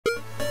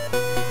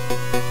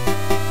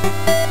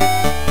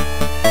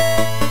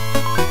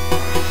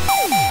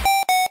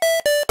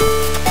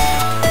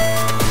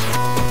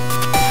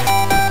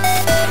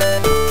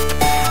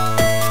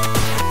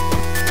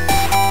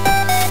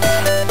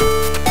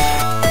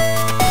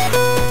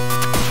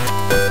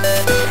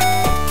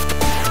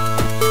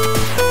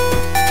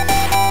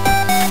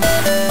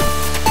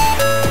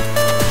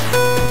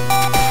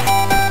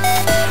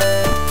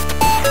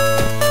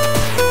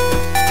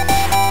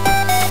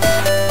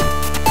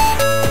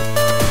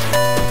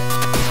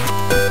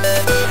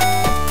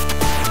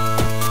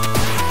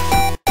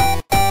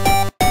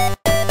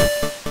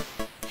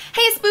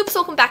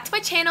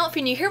channel. If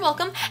you're new here,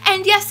 welcome.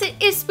 And yes, it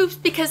is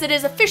spoops because it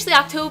is officially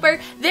October,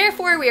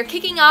 therefore we are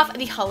kicking off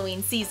the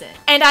Halloween season.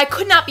 And I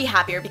could not be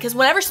happier because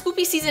whenever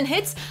spoopy season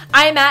hits,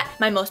 I am at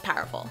my most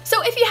powerful.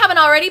 So if you haven't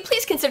already,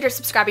 please consider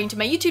subscribing to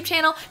my YouTube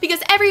channel because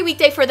every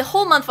weekday for the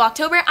whole month of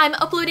October, I'm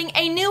uploading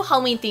a new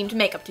Halloween themed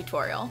makeup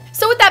tutorial.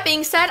 So with that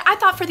being said, I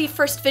thought for the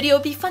first video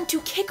it'd be fun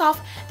to kick off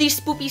the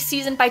spoopy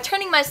season by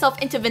turning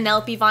myself into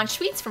Vanellope Von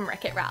Schweetz from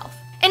Wreck-It Ralph.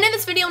 And in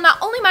this video, not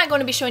only am I going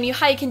to be showing you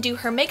how you can do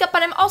her makeup,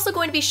 but I'm also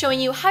going to be showing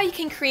you how you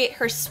can create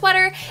her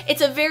sweater.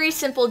 It's a very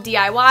simple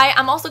DIY.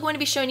 I'm also going to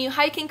be showing you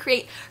how you can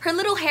create her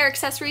little hair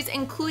accessories,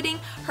 including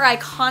her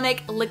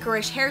iconic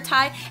licorice hair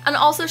tie, and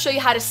also show you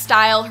how to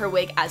style her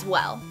wig as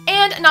well.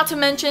 And not to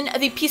mention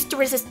the piece de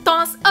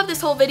resistance of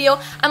this whole video,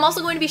 I'm also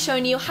going to be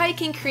showing you how you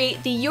can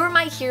create the You're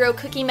My Hero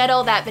cookie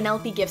medal that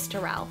Vanellope gives to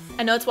Ralph.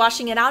 I know it's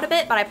washing it out a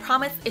bit, but I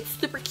promise it's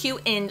super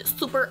cute and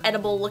super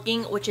edible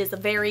looking, which is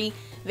very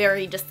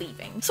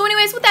deceiving. So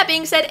anyways, with that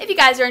being said, if you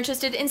guys are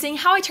interested in seeing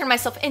how I turn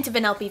myself into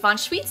Vanellope Von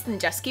Schweetz, then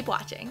just keep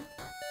watching.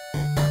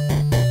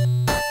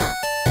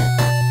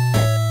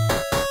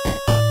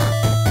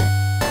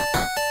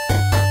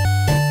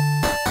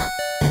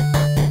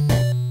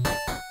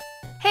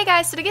 Hey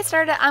guys, so to get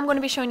started, I'm going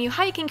to be showing you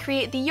how you can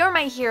create the You're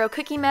My Hero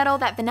cookie medal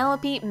that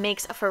Vanellope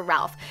makes for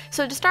Ralph.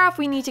 So to start off,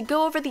 we need to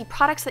go over the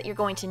products that you're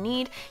going to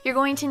need. You're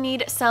going to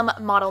need some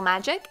Model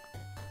Magic,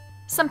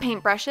 some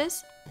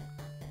paintbrushes,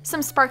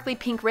 some sparkly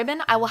pink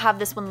ribbon. I will have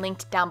this one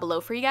linked down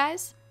below for you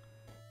guys.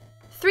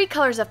 3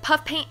 colors of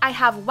puff paint. I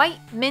have white,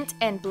 mint,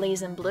 and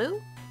blazing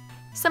blue.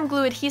 Some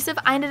glue adhesive.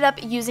 I ended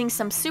up using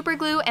some super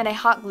glue and a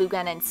hot glue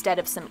gun instead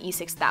of some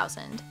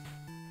𝐒6000.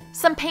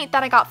 Some paint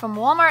that I got from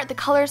Walmart. The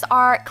colors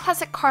are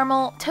Classic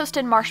Caramel,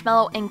 Toasted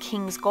Marshmallow, and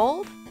King's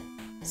Gold.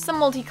 Some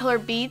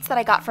multicolored beads that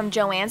I got from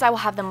Joann's. I will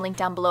have them linked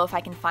down below if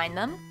I can find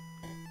them.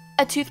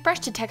 A toothbrush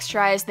to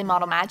texturize the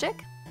Model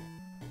Magic.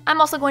 I'm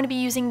also going to be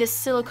using this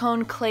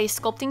silicone clay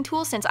sculpting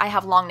tool since I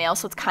have long nails,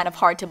 so it's kind of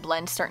hard to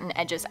blend certain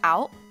edges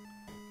out.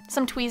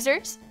 Some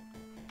tweezers.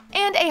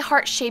 And a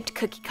heart-shaped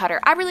cookie cutter.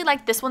 I really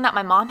like this one that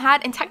my mom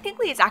had, and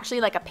technically it's actually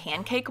like a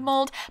pancake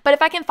mold, but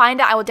if I can find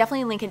it, I will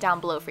definitely link it down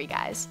below for you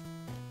guys.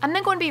 I'm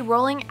then going to be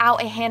rolling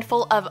out a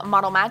handful of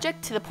Model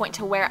Magic to the point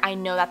to where I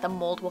know that the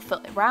mold will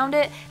fit around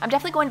it. I'm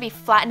definitely going to be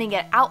flattening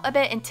it out a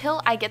bit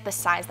until I get the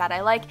size that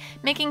I like,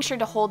 making sure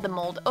to hold the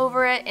mold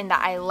over it and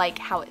that I like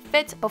how it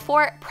fits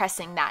before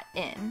pressing that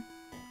in.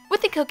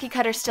 With the cookie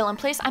cutter still in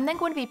place, I'm then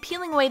going to be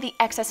peeling away the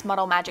excess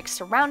Model Magic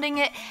surrounding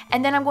it,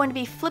 and then I'm going to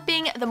be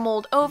flipping the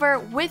mold over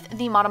with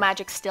the Model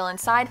Magic still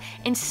inside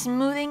and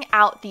smoothing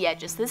out the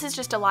edges. This is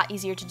just a lot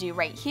easier to do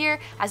right here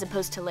as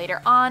opposed to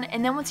later on,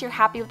 and then once you're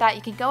happy with that,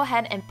 you can go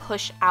ahead and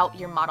push out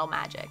your Model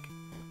Magic.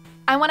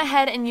 I went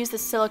ahead and used the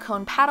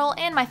silicone paddle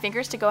and my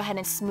fingers to go ahead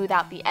and smooth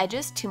out the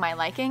edges to my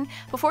liking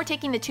before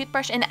taking the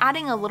toothbrush and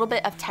adding a little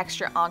bit of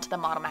texture onto the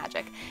Model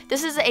Magic.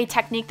 This is a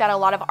technique that a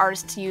lot of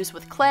artists use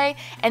with clay,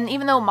 and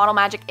even though Model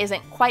Magic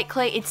isn't quite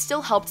clay, it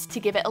still helps to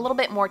give it a little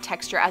bit more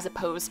texture as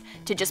opposed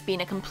to just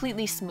being a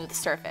completely smooth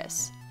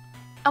surface.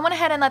 I went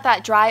ahead and let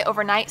that dry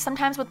overnight.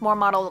 Sometimes with more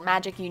Model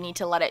Magic you need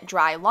to let it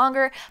dry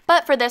longer,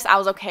 but for this I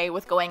was okay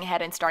with going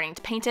ahead and starting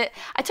to paint it.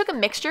 I took a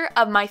mixture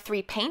of my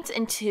 3 paints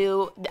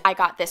until I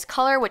got this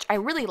color, which I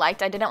really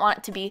liked. I didn't want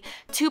it to be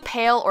too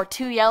pale or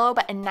too yellow,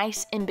 but a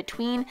nice in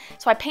between.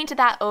 So I painted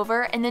that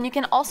over, and then you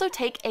can also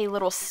take a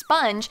little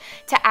sponge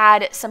to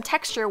add some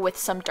texture with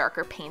some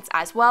darker paints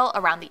as well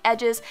around the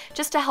edges,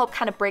 just to help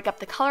kind of break up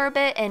the color a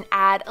bit and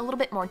add a little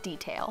bit more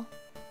detail.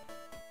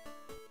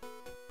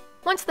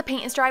 Once the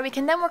paint is dry, we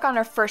can then work on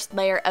our first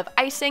layer of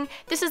icing.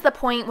 This is the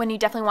point when you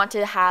definitely want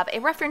to have a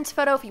reference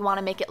photo if you want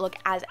to make it look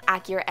as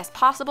accurate as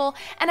possible.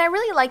 And I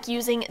really like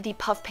using the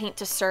puff paint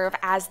to serve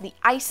as the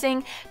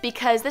icing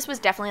because this was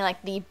definitely like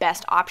the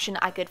best option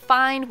I could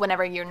find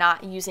whenever you're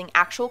not using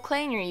actual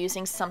clay and you're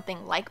using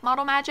something like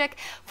Model Magic.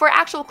 For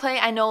actual clay,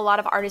 I know a lot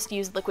of artists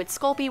use liquid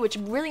Sculpey, which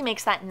really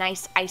makes that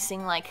nice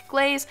icing-like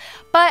glaze,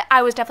 but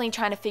I was definitely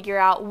trying to figure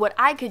out what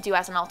I could do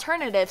as an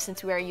alternative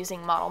since we are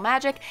using Model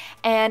Magic,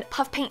 and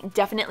puff paint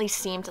definitely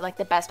seemed like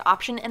the best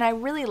option, and I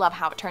really love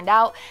how it turned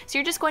out. So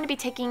you're just going to be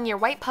taking your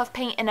white puff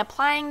paint and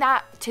applying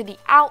that to the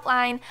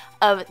outline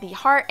of the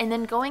heart and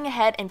then going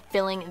ahead and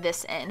filling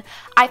this in.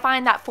 I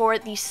find that for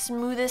the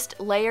smoothest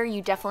layer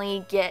you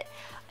definitely get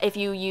if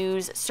you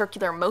use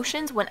circular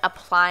motions when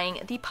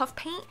applying the puff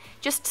paint,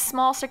 just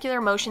small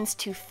circular motions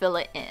to fill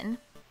it in.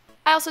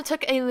 I also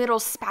took a little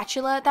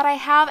spatula that I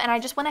have and I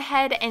just went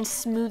ahead and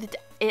smoothed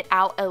it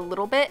out a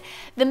little bit.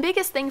 The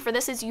biggest thing for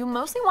this is you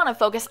mostly want to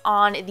focus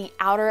on the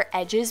outer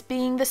edges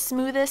being the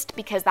smoothest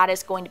because that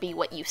is going to be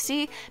what you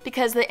see,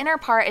 because the inner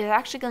part is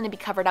actually going to be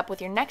covered up with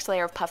your next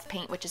layer of puff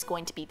paint, which is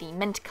going to be the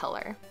mint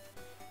color.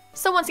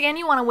 So once again,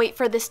 you want to wait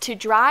for this to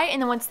dry,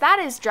 and then once that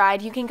is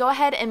dried, you can go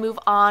ahead and move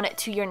on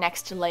to your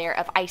next layer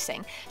of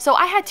icing. So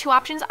I had 2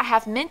 options. I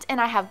have mint and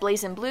I have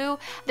blazing blue.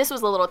 This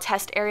was a little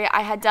test area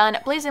I had done.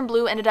 Blazing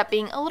blue ended up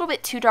being a little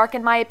bit too dark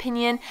in my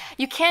opinion.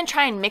 You can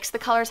try and mix the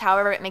colors,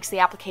 however, it makes the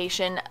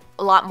application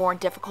a lot more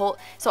difficult.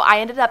 So I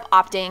ended up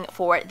opting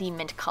for the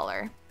mint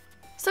color.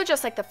 So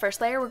just like the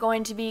first layer, we're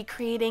going to be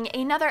creating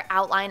another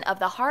outline of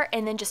the heart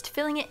and then just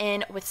filling it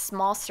in with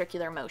small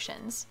circular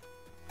motions.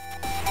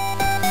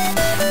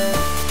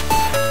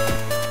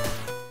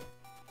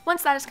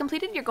 Once that is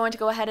completed, you're going to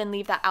go ahead and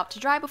leave that out to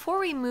dry before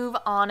we move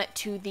on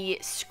to the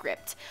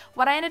script.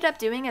 What I ended up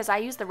doing is I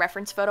used the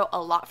reference photo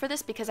a lot for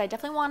this because I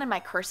definitely wanted my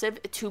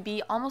cursive to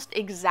be almost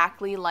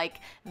exactly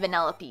like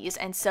Vanellope's,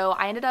 and so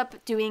I ended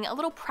up doing a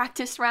little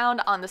practice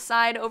round on the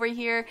side over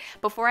here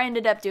before I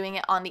ended up doing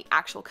it on the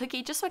actual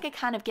cookie, just so I could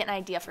kind of get an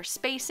idea for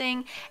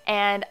spacing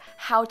and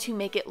how to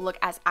make it look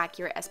as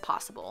accurate as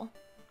possible.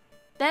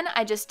 Then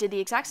I just did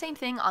the exact same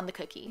thing on the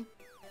cookie.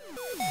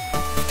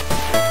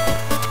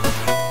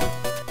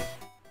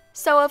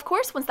 So of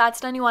course, once that's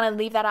done, you want to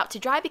leave that out to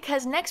dry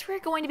because next we're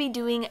going to be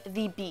doing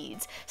the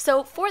beads.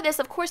 So for this,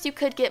 of course, you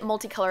could get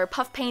multicolor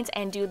puff paints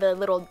and do the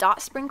little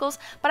dot sprinkles,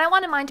 but I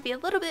wanted mine to be a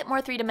little bit more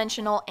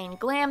three-dimensional and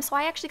glam, so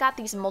I actually got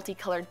these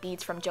multicolored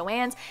beads from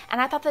Joann's, and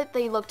I thought that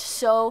they looked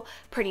so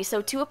pretty.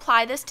 So to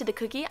apply this to the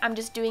cookie, I'm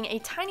just doing a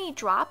tiny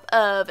drop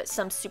of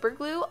some super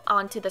glue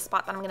onto the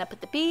spot that I'm going to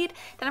put the bead.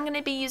 Then I'm going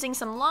to be using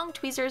some long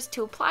tweezers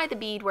to apply the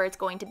bead where it's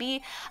going to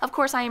be. Of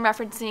course, I am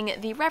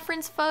referencing the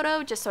reference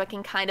photo just so I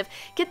can kind of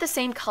get the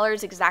same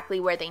colors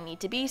exactly where they need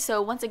to be,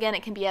 so once again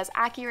it can be as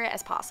accurate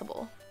as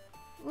possible.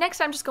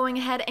 Next, I'm just going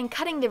ahead and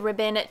cutting the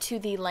ribbon to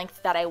the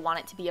length that I want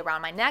it to be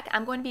around my neck.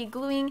 I'm going to be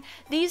gluing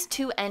these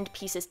two end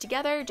pieces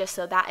together just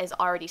so that is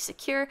already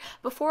secure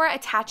before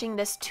attaching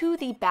this to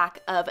the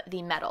back of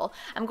the medal.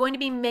 I'm going to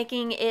be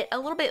making it a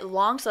little bit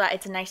long so that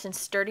it's nice and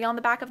sturdy on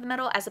the back of the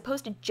medal as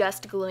opposed to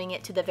just gluing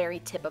it to the very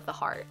tip of the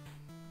heart.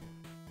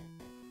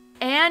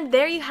 And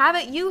there you have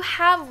it, you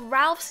have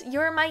Ralph's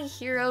You're My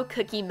Hero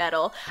cookie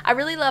medal. I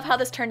really love how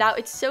this turned out.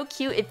 It's so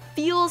cute, it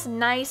feels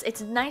nice,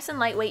 it's nice and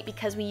lightweight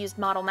because we used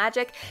Model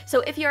Magic. So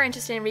if you are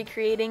interested in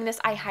recreating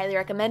this, I highly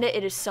recommend it.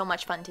 It is so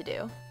much fun to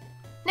do.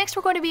 Next,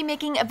 we're going to be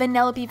making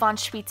Vanellope Von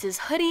Schweetz'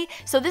 hoodie.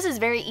 So this is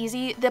very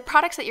easy. The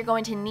products that you're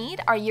going to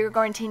need are you're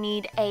going to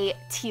need a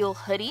teal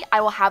hoodie.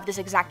 I will have this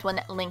exact one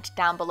linked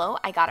down below.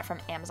 I got it from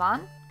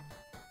Amazon.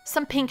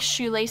 Some pink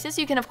shoelaces.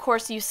 You can of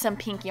course use some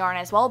pink yarn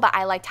as well, but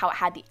I liked how it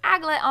had the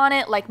aglet on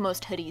it like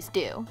most hoodies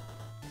do.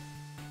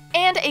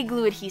 And a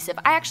glue adhesive.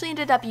 I actually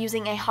ended up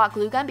using a hot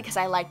glue gun because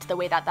I liked the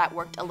way that that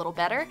worked a little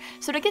better.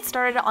 So to get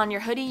started on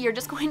your hoodie, you're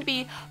just going to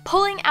be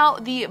pulling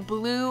out the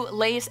blue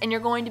lace and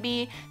you're going to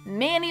be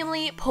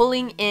manually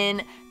pulling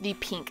in the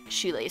pink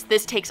shoelace.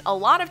 This takes a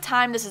lot of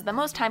time. This is the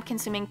most time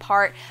consuming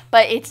part,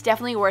 but it's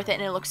definitely worth it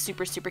and it looks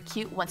super, super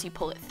cute once you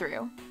pull it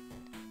through.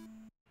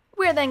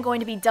 We're then going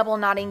to be double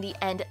knotting the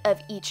end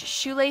of each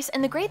shoelace,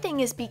 and the great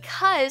thing is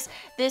because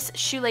this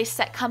shoelace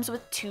set comes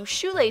with two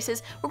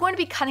shoelaces, we're going to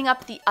be cutting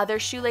up the other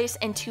shoelace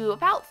into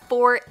about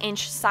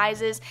 4-inch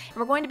sizes, and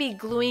we're going to be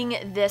gluing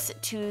this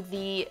to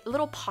the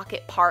little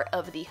pocket part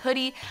of the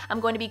hoodie. I'm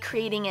going to be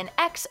creating an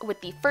X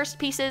with the first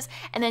pieces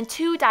and then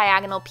 2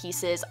 diagonal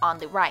pieces on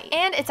the right.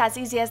 And it's as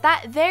easy as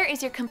that. There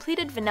is your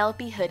completed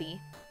Vanellope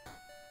hoodie.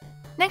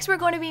 Next, we're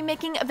going to be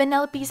making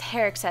Vanellope's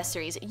hair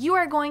accessories. You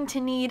are going to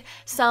need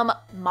some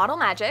Model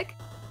Magic,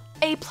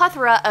 a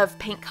plethora of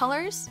paint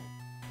colors,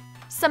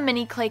 some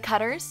mini clay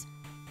cutters,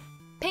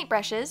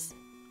 paintbrushes,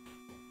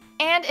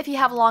 and if you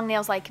have long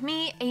nails like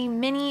me, a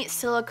mini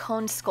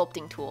silicone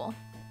sculpting tool.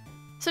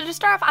 So to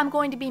start off, I'm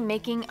going to be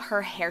making her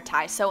hair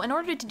tie. So in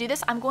order to do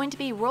this, I'm going to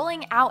be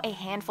rolling out a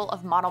handful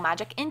of Model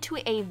Magic into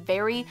a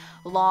very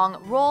long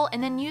roll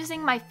and then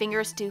using my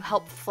fingers to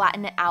help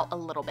flatten it out a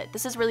little bit.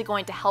 This is really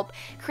going to help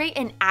create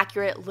an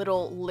accurate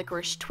little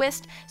licorice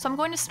twist. So I'm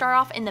going to start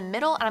off in the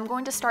middle and I'm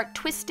going to start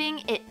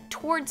twisting it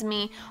towards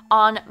me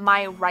on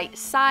my right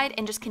side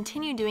and just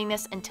continue doing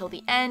this until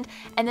the end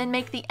and then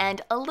make the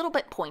end a little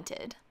bit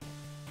pointed.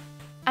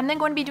 I'm then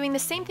going to be doing the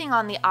same thing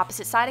on the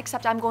opposite side,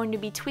 except I'm going to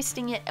be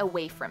twisting it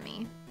away from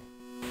me.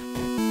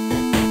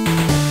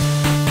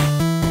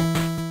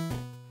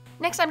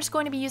 Next, I'm just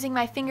going to be using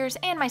my fingers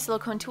and my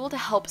silicone tool to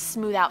help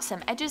smooth out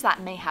some edges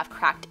that may have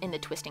cracked in the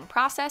twisting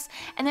process,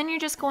 and then you're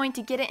just going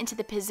to get it into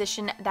the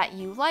position that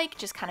you like,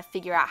 just kind of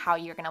figure out how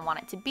you're going to want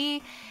it to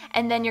be,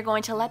 and then you're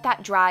going to let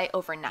that dry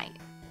overnight.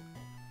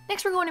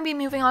 Next, we're going to be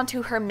moving on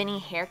to her mini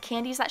hair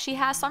candies that she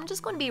has, so I'm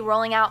just going to be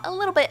rolling out a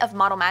little bit of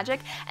Model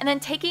Magic, and then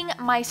taking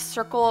my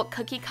circle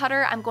cookie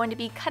cutter, I'm going to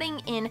be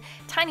cutting in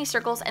tiny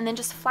circles and then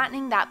just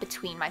flattening that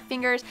between my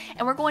fingers,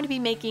 and we're going to be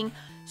making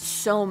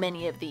so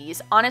many of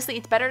these. Honestly,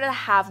 it's better to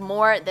have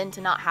more than to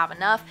not have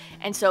enough,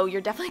 and so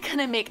you're definitely going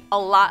to make a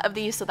lot of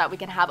these so that we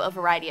can have a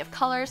variety of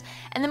colors.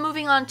 And then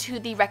moving on to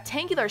the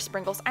rectangular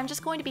sprinkles, I'm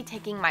just going to be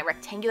taking my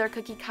rectangular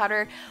cookie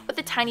cutter with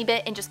a tiny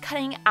bit and just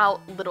cutting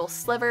out little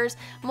slivers,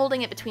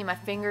 molding it between my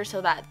fingers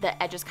so that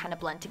the edges kind of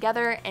blend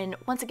together. And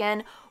once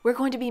again, we're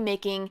going to be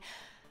making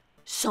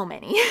so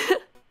many.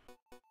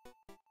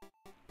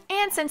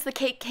 And since the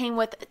cake came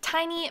with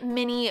tiny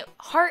mini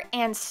heart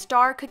and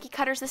star cookie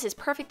cutters, this is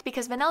perfect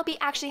because Vanellope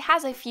actually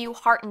has a few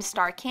heart and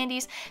star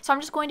candies. So I'm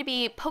just going to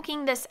be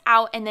poking this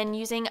out and then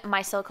using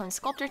my silicone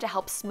sculptor to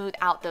help smooth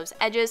out those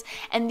edges.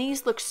 And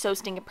these look so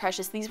stinking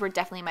precious. These were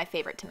definitely my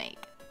favorite to make.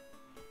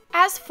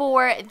 As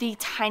for the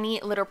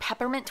tiny little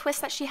peppermint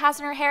twist that she has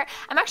in her hair,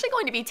 I'm actually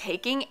going to be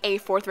taking a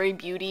 4th Ray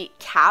Beauty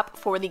cap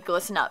for the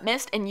Glisten Up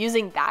Mist and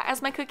using that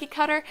as my cookie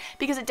cutter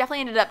because it definitely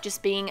ended up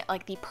just being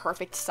like the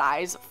perfect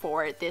size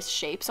for this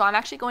shape. So I'm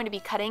actually going to be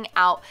cutting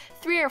out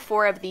 3 or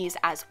 4 of these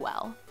as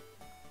well.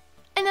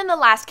 And then the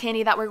last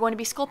candy that we're going to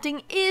be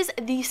sculpting is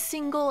the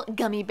single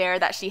gummy bear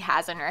that she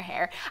has in her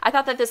hair. I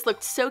thought that this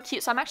looked so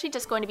cute, so I'm actually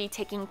just going to be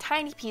taking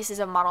tiny pieces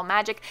of Model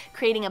Magic,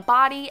 creating a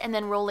body, and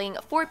then rolling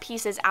 4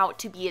 pieces out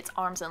to be its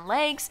arms and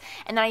legs.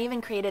 And then I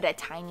even created a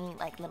tiny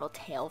like little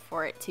tail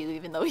for it too,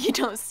 even though you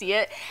don't see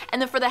it.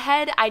 And then for the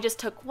head, I just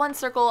took 1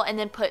 circle and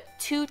then put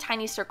 2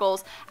 tiny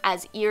circles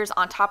as ears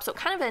on top, so it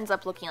kind of ends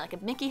up looking like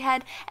a Mickey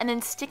head, and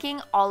then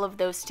sticking all of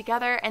those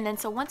together. And then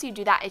so once you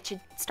do that, it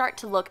should start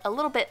to look a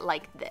little bit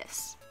like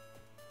this.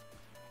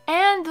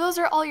 And those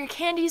are all your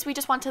candies. We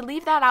just want to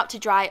leave that out to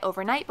dry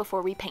overnight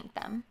before we paint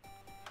them.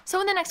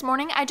 So in the next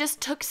morning, I just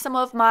took some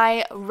of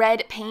my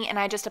red paint and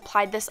I just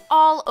applied this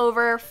all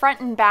over front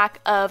and back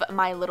of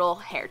my little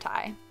hair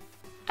tie.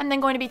 I'm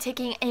then going to be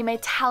taking a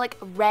metallic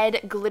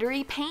red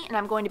glittery paint and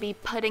I'm going to be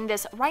putting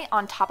this right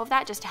on top of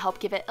that just to help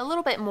give it a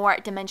little bit more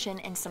dimension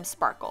and some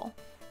sparkle.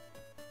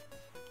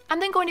 I'm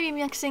then going to be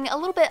mixing a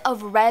little bit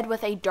of red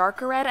with a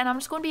darker red, and I'm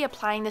just going to be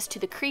applying this to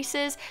the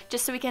creases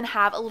just so we can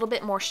have a little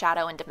bit more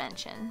shadow and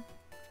dimension.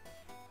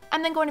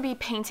 I'm then going to be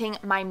painting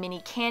my mini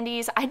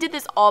candies. I did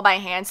this all by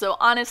hand, so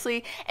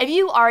honestly, if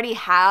you already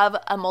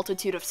have a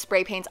multitude of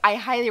spray paints, I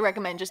highly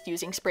recommend just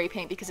using spray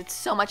paint because it's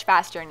so much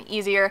faster and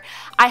easier.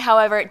 I,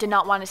 however, did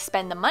not want to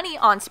spend the money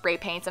on spray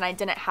paints, and I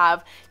didn't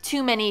have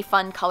too many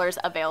fun colors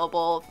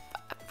available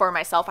for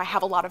myself. I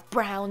have a lot of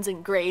browns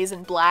and grays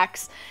and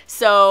blacks,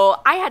 so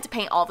I had to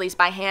paint all of these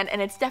by hand,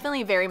 and it's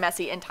definitely very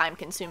messy and time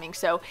consuming.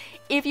 So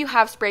if you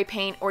have spray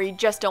paint or you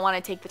just don't want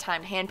to take the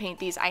time to hand paint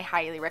these, I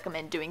highly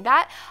recommend doing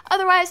that.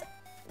 Otherwise,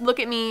 look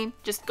at me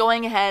just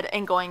going ahead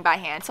and going by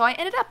hand. So I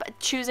ended up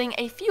choosing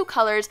a few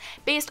colors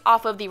based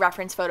off of the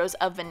reference photos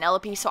of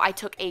Vanellope. So I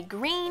took a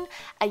green,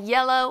 a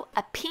yellow,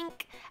 a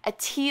pink, a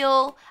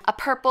teal, a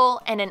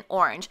purple, and an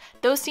orange.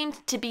 Those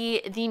seemed to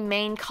be the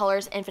main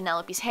colors in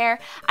Vanellope's hair.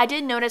 I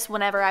did notice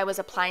whenever I was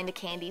applying the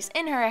candies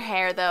in her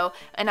hair though,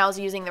 and I was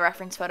using the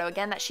reference photo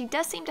again, that she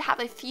does seem to have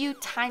a few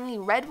tiny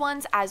red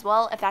ones as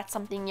well, if that's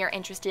something you're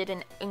interested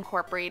in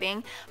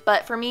incorporating.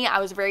 But for me, I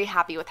was very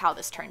happy with how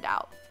this turned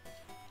out.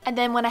 And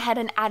then went ahead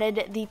and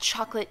added the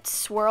chocolate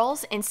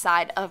swirls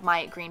inside of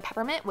my green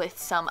peppermint with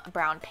some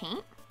brown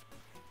paint.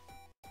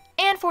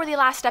 And for the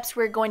last steps,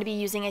 we're going to be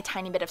using a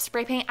tiny bit of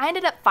spray paint. I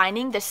ended up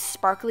finding this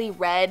sparkly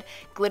red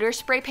glitter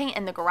spray paint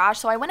in the garage,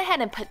 so I went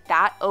ahead and put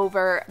that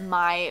over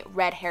my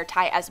red hair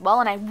tie as well,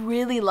 and I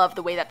really love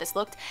the way that this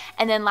looked.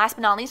 And then last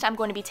but not least, I'm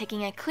going to be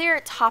taking a clear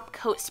top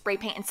coat spray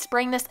paint and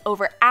spraying this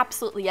over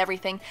absolutely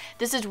everything.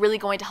 This is really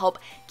going to help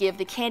give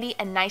the candy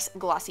a nice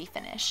glossy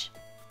finish.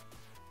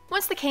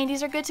 Once the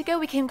candies are good to go,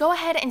 we can go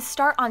ahead and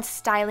start on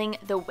styling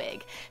the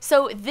wig.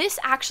 So this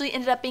actually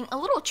ended up being a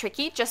little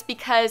tricky just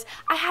because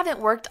I haven't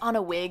worked on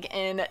a wig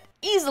in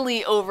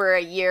easily over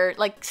a year,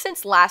 like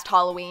since last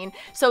Halloween.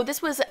 So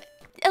this was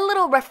a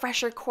little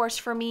refresher course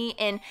for me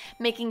in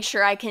making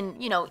sure I can,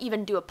 you know,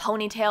 even do a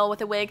ponytail with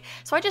a wig.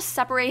 So I just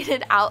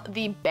separated out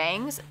the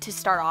bangs to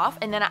start off,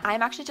 and then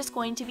I'm actually just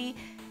going to be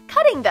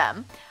cutting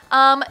them.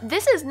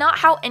 This is not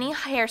how any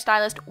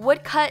hairstylist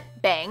would cut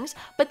bangs,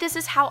 but this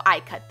is how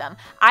I cut them.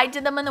 I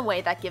did them in a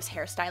way that gives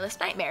hairstylists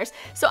nightmares.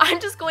 So I'm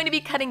just going to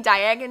be cutting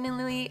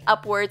diagonally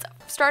upwards,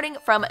 starting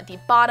from the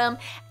bottom.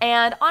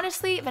 And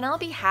honestly,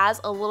 Vanellope has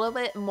a little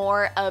bit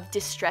more of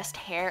distressed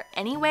hair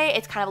anyway.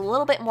 It's kind of a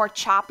little bit more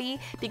choppy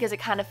because it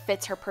kind of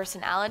fits her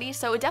personality.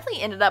 So it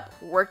definitely ended up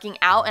working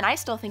out, and I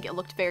still think it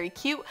looked very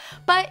cute.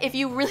 But if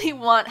you really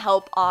want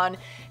help on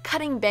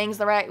cutting bangs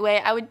the right way,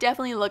 I would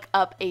definitely look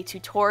up a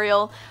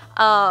tutorial.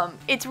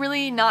 It's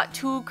really not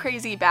too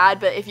crazy bad,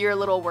 but if you're a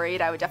little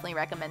worried, I would definitely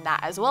recommend that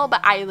as well.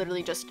 But I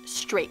literally just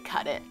straight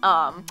cut it.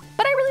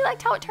 But I really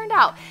liked how it turned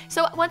out.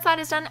 So once that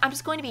is done, I'm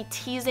just going to be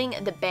teasing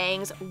the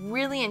bangs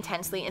really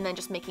intensely and then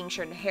just making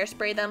sure to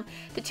hairspray them.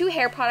 The 2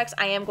 hair products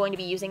I am going to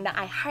be using that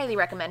I highly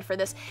recommend for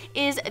this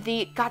is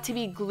the Got To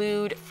Be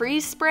Glued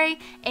Freeze Spray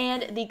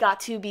and the Got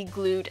To Be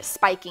Glued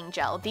Spiking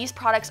Gel. These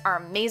products are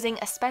amazing,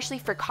 especially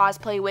for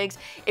cosplay wigs.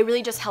 It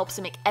really just helps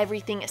to make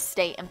everything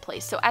stay in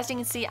place. So as you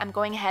can see, I'm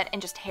going ahead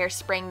and just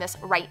hairspraying this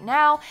right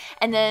now,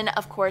 and then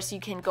of course you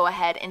can go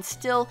ahead and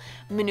still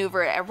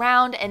maneuver it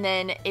around, and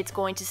then it's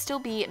going to still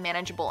be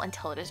manageable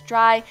until it is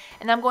dry.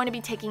 And I'm going to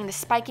be taking the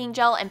spiking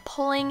gel and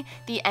pulling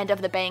the end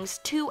of the bangs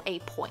to a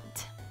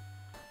point.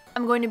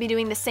 I'm going to be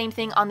doing the same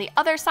thing on the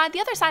other side. The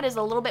other side is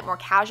a little bit more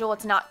casual.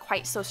 It's not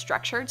quite so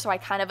structured, so I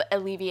kind of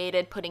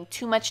alleviated putting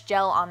too much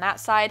gel on that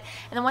side.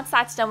 And then once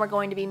that's done, we're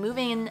going to be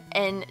moving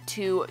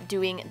into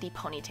doing the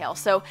ponytail.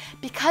 So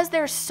because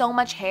there's so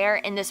much hair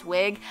in this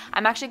wig,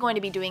 I'm actually going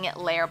to be doing it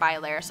layer by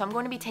layer. So I'm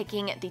going to be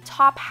taking the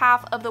top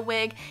half of the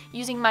wig,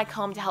 using my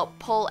comb to help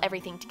pull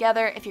everything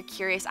together. If you're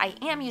curious, I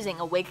am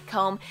using a wig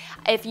comb.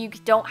 If you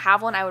don't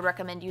have one, I would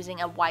recommend using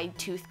a wide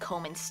tooth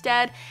comb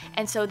instead.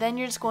 And so then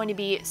you're just going to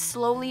be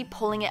slowly be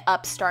pulling it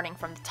up starting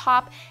from the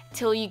top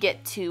till you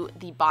get to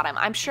the bottom.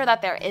 I'm sure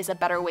that there is a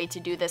better way to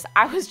do this.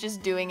 I was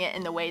just doing it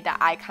in the way that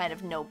I kind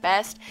of know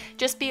best.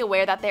 Just be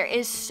aware that there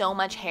is so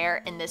much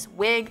hair in this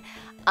wig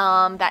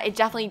that it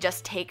definitely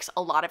just takes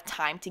a lot of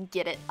time to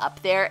get it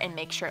up there and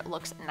make sure it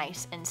looks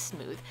nice and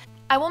smooth.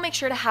 I will make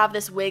sure to have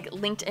this wig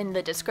linked in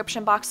the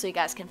description box so you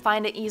guys can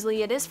find it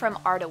easily. It is from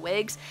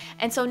𝐼𝐸.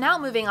 And so now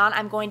moving on,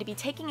 I'm going to be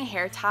taking a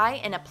hair tie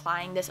and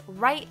applying this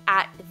right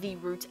at the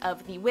root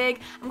of the wig.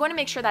 I'm going to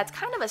make sure that's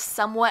kind of a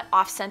somewhat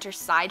off-center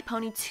side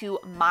pony to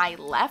my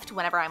left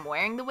whenever I'm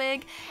wearing the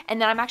wig. And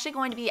then I'm actually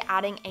going to be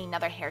adding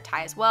another hair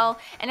tie as well.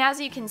 And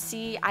as you can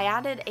see, I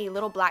added a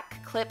little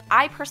black clip.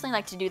 I personally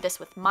like to do this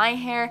with my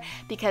hair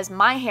because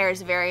my hair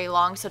is very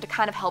long, so to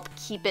kind of help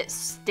keep it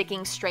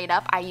sticking straight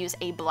up, I use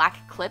a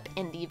black clip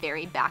in the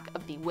very back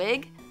of the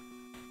wig.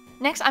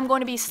 Next, I'm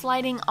going to be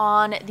sliding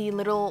on the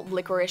little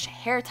licorice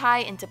hair tie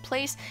into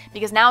place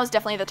because now is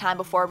definitely the time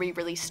before we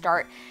really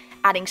start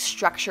adding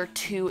structure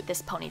to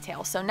this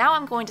ponytail. So now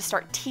I'm going to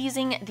start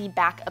teasing the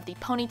back of the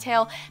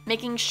ponytail,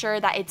 making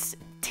sure that it's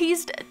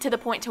teased to the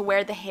point to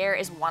where the hair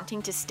is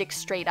wanting to stick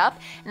straight up.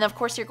 And of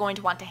course you're going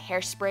to want to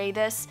hairspray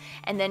this,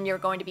 and then you're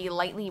going to be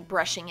lightly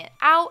brushing it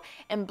out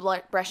and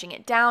brushing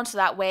it down so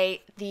that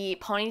way the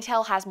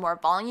ponytail has more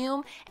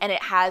volume and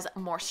it has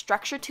more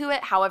structure to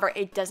it. However,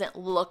 it doesn't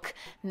look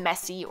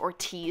messy or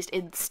teased.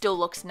 It still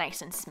looks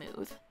nice and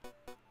smooth.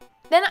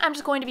 Then I'm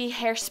just going to be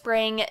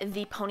hairspraying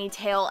the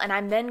ponytail, and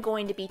I'm then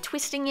going to be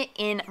twisting it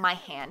in my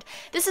hand.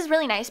 This is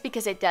really nice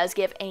because it does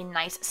give a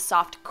nice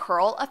soft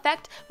curl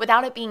effect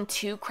without it being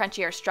too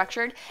crunchy or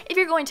structured. If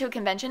you're going to a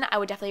convention, I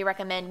would definitely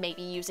recommend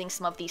maybe using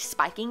some of the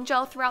spiking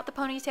gel throughout the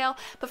ponytail,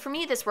 but for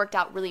me this worked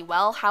out really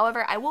well.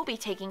 However, I will be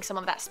taking some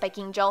of that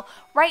spiking gel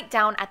right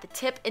down at the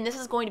tip, and this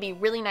is going to be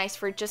really nice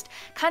for just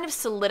kind of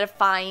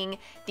solidifying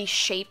the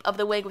shape of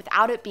the wig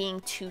without it being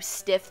too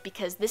stiff,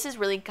 because this is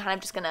really kind of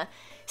just gonna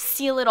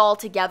seal it all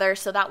together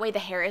so that way the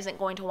hair isn't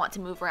going to want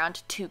to move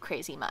around too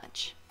crazy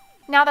much.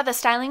 Now that the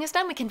styling is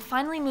done, we can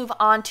finally move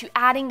on to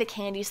adding the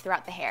candies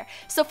throughout the hair.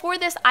 So for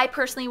this, I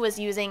personally was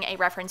using a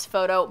reference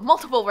photo,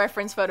 multiple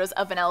reference photos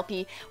of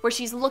Vanellope, where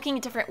she's looking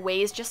at different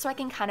ways just so I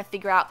can kind of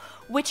figure out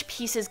which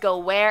pieces go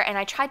where, and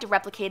I tried to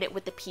replicate it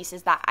with the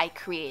pieces that I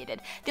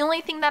created. The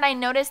only thing that I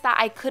noticed that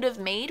I could have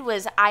made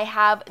was I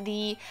have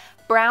the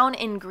brown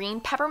and green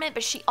peppermint,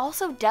 but she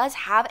also does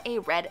have a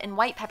red and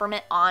white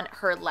peppermint on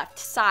her left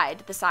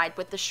side, the side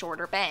with the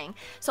shorter bang.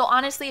 So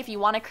honestly, if you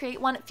want to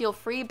create one, feel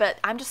free, but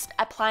I'm just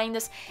applying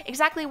this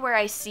exactly where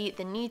I see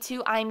the need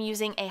to. I'm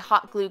using a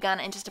hot glue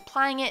gun and just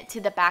applying it to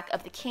the back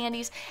of the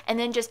candies, and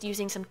then just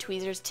using some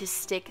tweezers to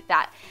stick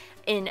that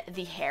in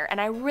the hair.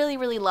 And I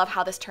really love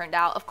how this turned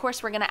out. Of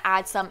course, we're gonna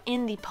add some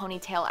in the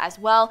ponytail as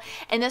well,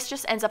 and this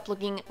just ends up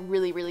looking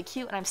really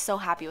cute, and I'm so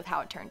happy with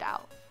how it turned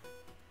out.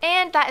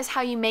 And that is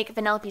how you make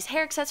Vanellope's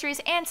hair accessories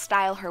and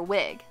style her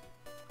wig.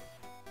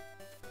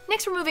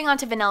 Next, we're moving on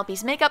to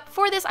Vanellope's makeup.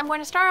 For this, I'm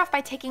going to start off by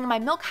taking my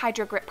Milk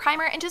Hydro Grip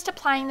Primer and just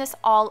applying this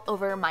all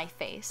over my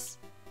face.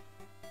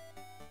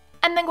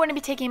 I'm then going to be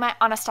taking my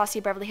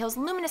Anastasia Beverly Hills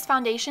Luminous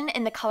Foundation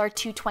in the color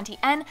 220N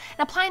and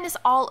applying this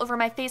all over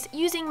my face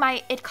using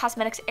my IT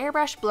Cosmetics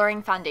Airbrush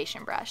Blurring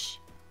Foundation Brush.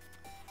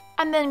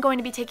 I'm then going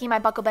to be taking my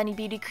Buckle Bunny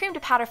Beauty Cream to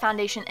Powder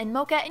Foundation in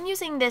Mocha and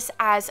using this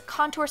as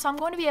contour, so I'm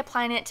going to be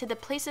applying it to the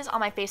places on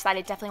my face that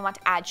I definitely want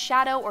to add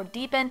shadow or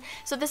deepen.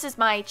 So this is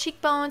my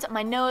cheekbones,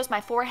 my nose,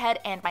 my forehead,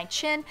 and my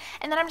chin,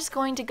 and then I'm just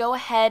going to go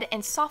ahead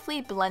and softly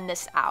blend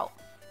this out.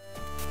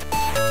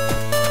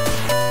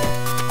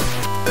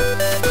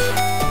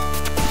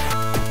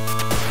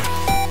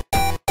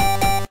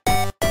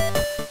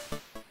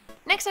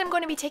 Next, I'm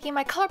going to be taking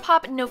my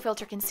ColourPop No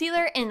Filter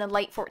Concealer in the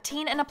light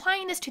 14 and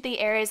applying this to the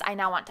areas I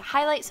now want to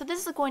highlight. So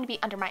this is going to be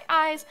under my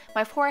eyes,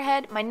 my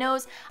forehead, my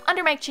nose,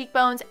 under my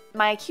cheekbones,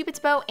 my cupid's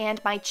bow,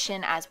 and my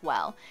chin as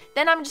well.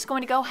 Then I'm just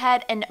going to go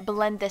ahead and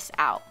blend this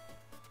out.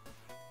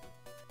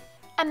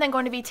 I'm then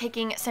going to be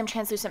taking some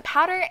translucent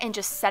powder and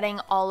just setting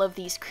all of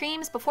these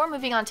creams before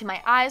moving on to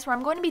my eyes, where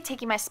I'm going to be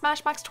taking my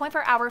Smashbox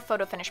 24-Hour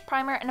Photo Finish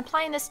Primer and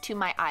applying this to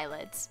my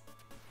eyelids.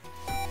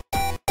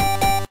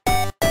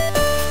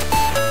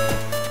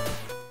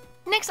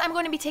 Next, I'm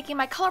going to be taking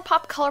my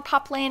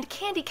ColourPop Land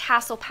Candy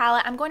Castle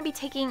palette. I'm going to be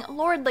taking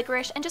Lord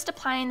Licorice and just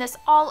applying this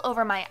all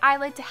over my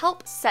eyelid to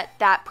help set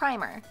that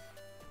primer.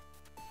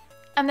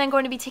 I'm then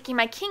going to be taking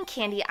my King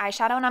Candy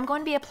eyeshadow and I'm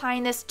going to be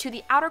applying this to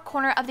the outer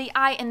corner of the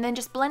eye and then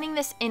just blending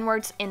this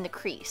inwards in the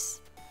crease.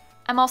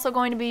 I'm also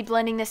going to be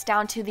blending this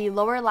down to the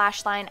lower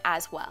lash line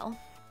as well.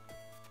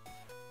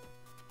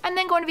 I'm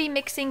then going to be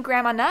mixing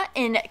Grandma Nut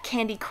and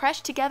Candy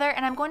Crush together,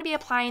 and I'm going to be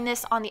applying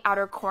this on the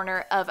outer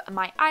corner of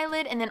my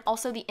eyelid and then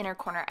also the inner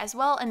corner as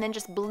well, and then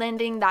just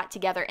blending that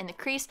together in the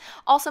crease,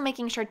 also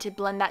making sure to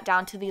blend that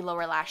down to the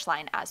lower lash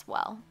line as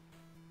well.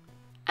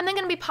 I'm then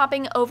going to be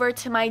popping over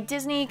to my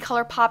Disney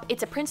ColourPop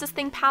It's a Princess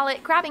Thing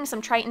palette, grabbing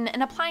some Triton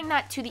and applying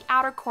that to the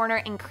outer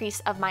corner and crease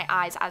of my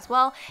eyes as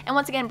well, and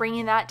once again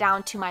bringing that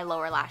down to my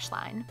lower lash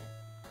line.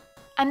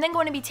 I'm then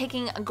going to be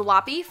taking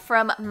Gloppy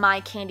from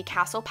my Candy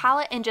Castle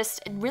palette and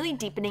just really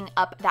deepening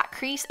up that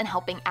crease and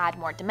helping add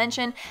more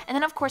dimension. And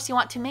then of course you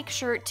want to make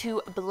sure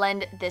to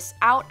blend this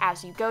out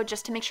as you go,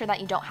 just to make sure that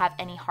you don't have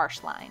any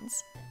harsh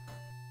lines.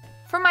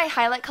 For my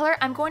highlight color,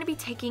 I'm going to be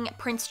taking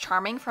Prince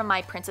Charming from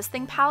my Princess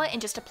Thing palette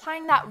and just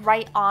applying that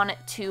right on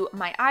to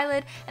my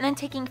eyelid, and then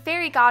taking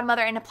Fairy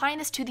Godmother and applying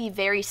this to the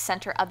very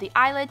center of the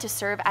eyelid to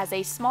serve as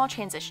a small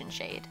transition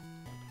shade.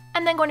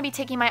 I'm then going to be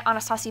taking my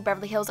Anastasia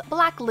Beverly Hills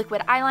Black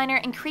Liquid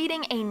Eyeliner and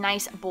creating a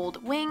nice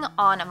bold wing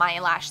on my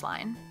lash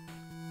line.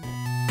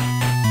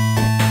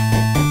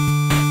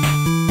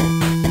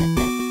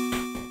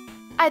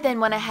 I then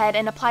went ahead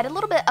and applied a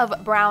little bit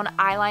of brown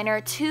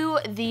eyeliner to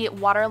the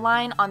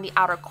waterline on the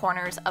outer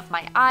corners of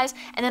my eyes,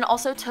 and then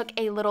also took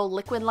a little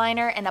liquid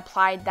liner and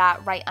applied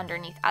that right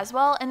underneath as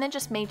well, and then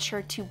just made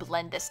sure to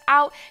blend this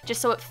out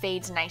just so it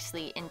fades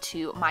nicely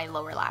into my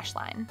lower lash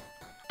line.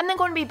 I'm then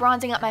going to be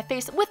bronzing up my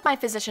face with my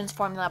Physicians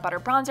Formula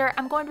Butter Bronzer.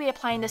 I'm going to be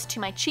applying this to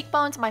my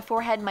cheekbones, my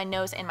forehead, my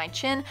nose, and my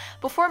chin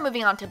before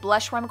moving on to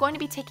blush, where I'm going to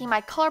be taking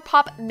my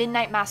ColourPop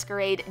Midnight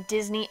Masquerade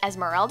Disney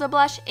Esmeralda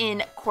blush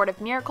in Court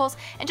of Miracles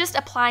and just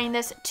applying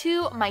this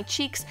to my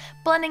cheeks,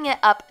 blending it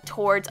up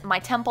towards my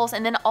temples,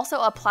 and then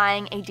also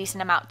applying a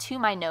decent amount to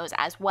my nose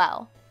as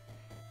well.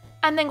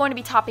 I'm then going to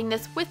be topping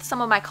this with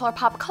some of my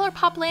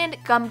ColourPop Land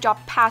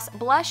Gumdrop Pass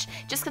blush,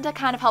 just to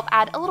kind of help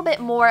add a little bit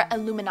more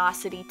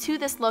luminosity to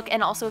this look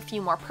and also a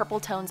few more purple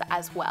tones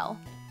as well.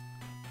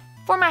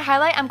 For my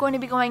highlight, I'm going to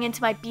be going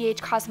into my BH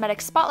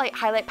Cosmetics Spotlight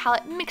Highlight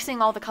Palette,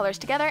 mixing all the colors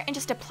together and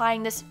just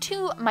applying this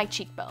to my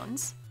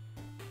cheekbones.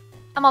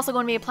 I'm also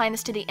going to be applying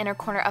this to the inner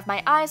corner of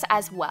my eyes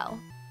as well.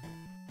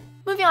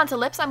 Moving on to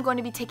lips, I'm going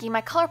to be taking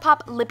my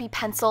ColourPop Lippy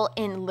Pencil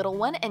in Little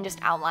One and just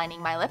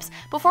outlining my lips,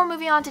 before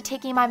moving on to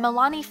taking my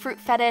Milani Fruit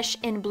Fetish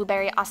in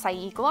Blueberry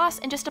Acai Gloss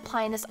and just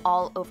applying this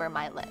all over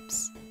my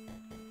lips.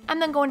 I'm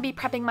then going to be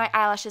prepping my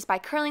eyelashes by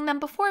curling them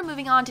before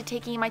moving on to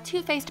taking my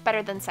Too Faced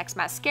Better Than Sex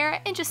mascara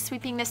and just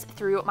sweeping this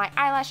through my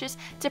eyelashes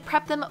to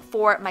prep them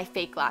for my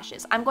fake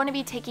lashes. I'm going to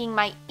be taking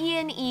my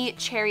E&E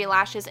Cherry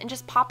Lashes and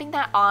just popping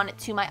that on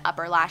to my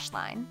upper lash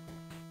line.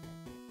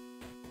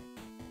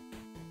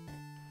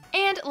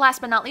 And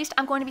last but not least,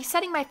 I'm going to be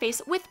setting my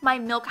face with my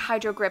Milk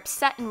Hydro Grip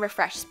Set and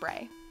Refresh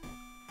Spray.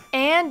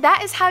 And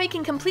that is how you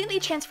can completely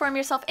transform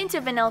yourself into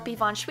Vanellope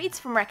Von Schweetz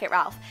from Wreck-It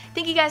Ralph.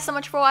 Thank you guys so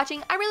much for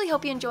watching. I really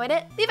hope you enjoyed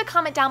it. Leave a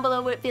comment down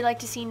below what you'd like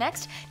to see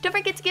next. Don't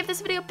forget to give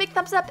this video a big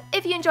thumbs up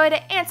if you enjoyed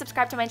it, and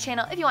subscribe to my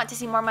channel if you want to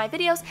see more of my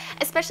videos,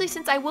 especially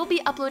since I will be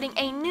uploading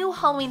a new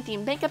Halloween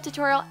themed makeup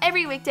tutorial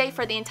every weekday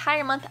for the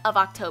entire month of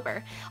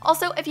October.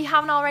 Also, if you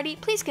haven't already,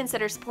 please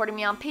consider supporting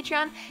me on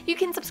Patreon. You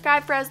can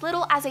subscribe for as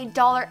little as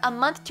 $1 a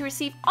month to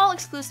receive all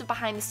exclusive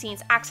behind the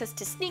scenes access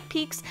to sneak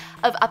peeks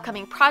of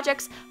upcoming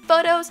projects,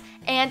 photos,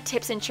 and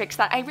tips and tricks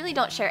that I really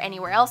don't share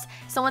anywhere else.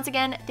 So once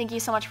again, thank you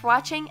so much for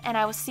watching, and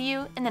I will see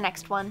you in the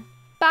next one.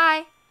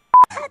 Bye!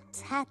 Tut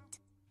tut.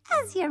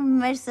 As your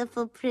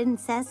merciful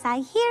princess,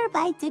 I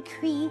hereby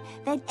decree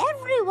that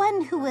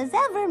everyone who was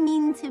ever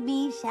mean to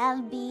me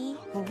shall be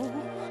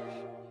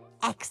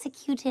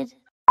executed.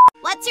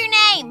 What's your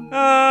name?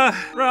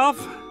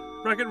 Ralph.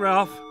 Wreck-It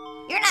Ralph.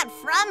 You're not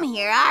from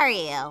here, are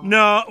you?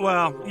 No,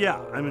 well, yeah,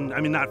 I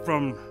mean not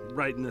from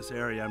right in this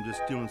area. I'm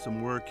just doing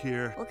some work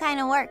here. What kind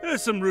of work?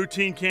 There's some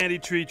routine candy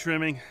tree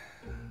trimming.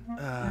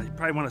 You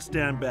probably want to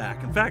stand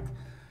back. In fact,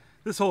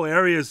 this whole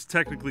area is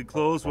technically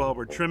closed while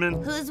we're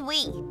trimming. Who's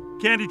we?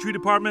 Candy tree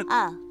department.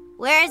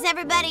 Where is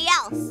everybody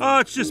else? Oh,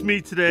 it's just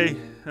me today.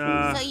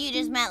 So you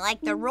just meant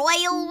like the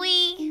royal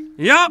we?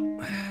 Yep.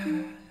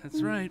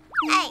 That's right.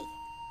 Hey,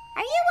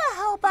 are you a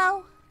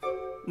hobo?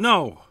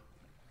 No,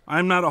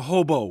 I'm not a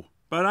hobo,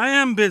 but I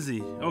am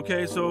busy.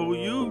 Okay, so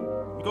you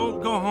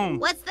go home.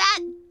 What's that?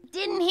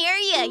 Didn't hear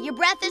you. Your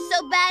breath is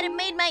so bad it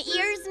made my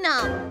ears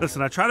numb.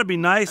 Listen, I try to be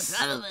nice.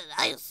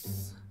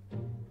 Nice.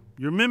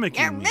 You're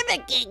mimicking You're me.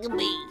 mimicking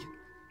me.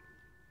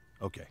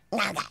 Okay.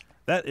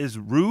 That is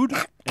rude,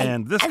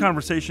 and this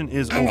conversation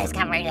is over.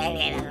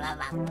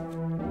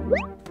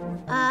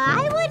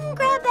 I wouldn't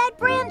grab that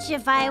branch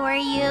if I were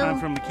you. I'm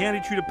from the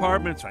candy tree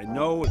department, so I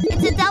know.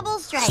 It's a double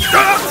stripe.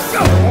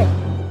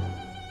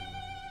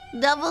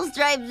 Double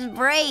stripes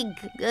break,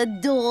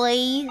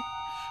 adoy.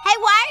 Hey,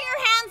 why are your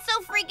hands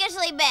so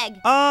freakishly big?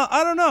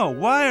 I don't know.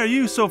 Why are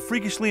you so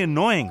freakishly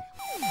annoying?